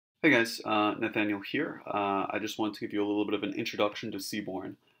Hey guys, Nathaniel here. I just wanted to give you a little bit of an introduction to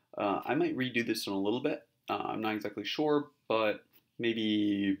Seaborn. I might redo this in a little bit. I'm not exactly sure, but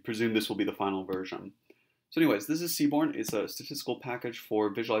maybe presume this will be the final version. So anyways, this is Seaborn. It's a statistical package for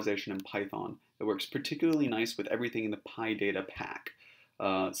visualization in Python. It works particularly nice with everything in the PyData pack.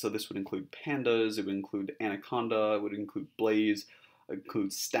 So this would include pandas, it would include Anaconda, it would include Blaze, it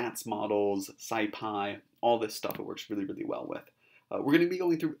includes stats models, SciPy, all this stuff it works really, really well with. We're going to be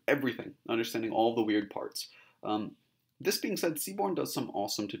going through everything, understanding all the weird parts. This being said, Seaborn does some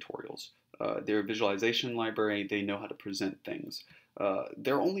awesome tutorials. Their visualization library, they know how to present things.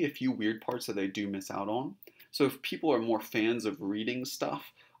 There are only a few weird parts that they do miss out on. So if people are more fans of reading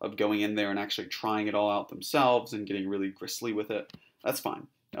stuff, of going in there and actually trying it all out themselves and getting really gristly with it, that's fine.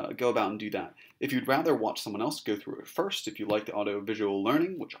 Go about and do that. If you'd rather watch someone else go through it first, if you like the audio-visual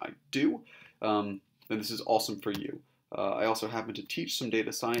learning, which I do, then this is awesome for you. I also happen to teach some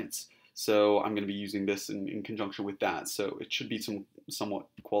data science, so I'm going to be using this in conjunction with that. So it should be some somewhat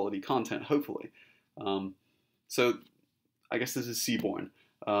quality content, hopefully. So I guess this is Seaborn.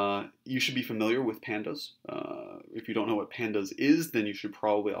 You should be familiar with pandas. If you don't know what pandas is, then you should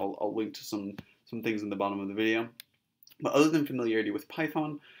probably, I'll link to some things in the bottom of the video. But other than familiarity with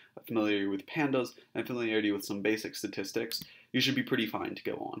Python, familiarity with pandas, and familiarity with some basic statistics, you should be pretty fine to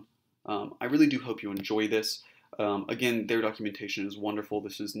go on. I really do hope you enjoy this. Again, their documentation is wonderful.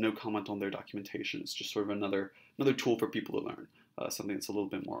 This is no comment on their documentation. It's just sort of another tool for people to learn, something that's a little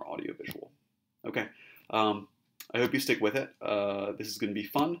bit more audiovisual. Okay, I hope you stick with it. This is going to be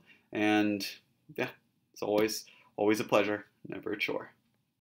fun, and yeah, it's always a pleasure, never a chore.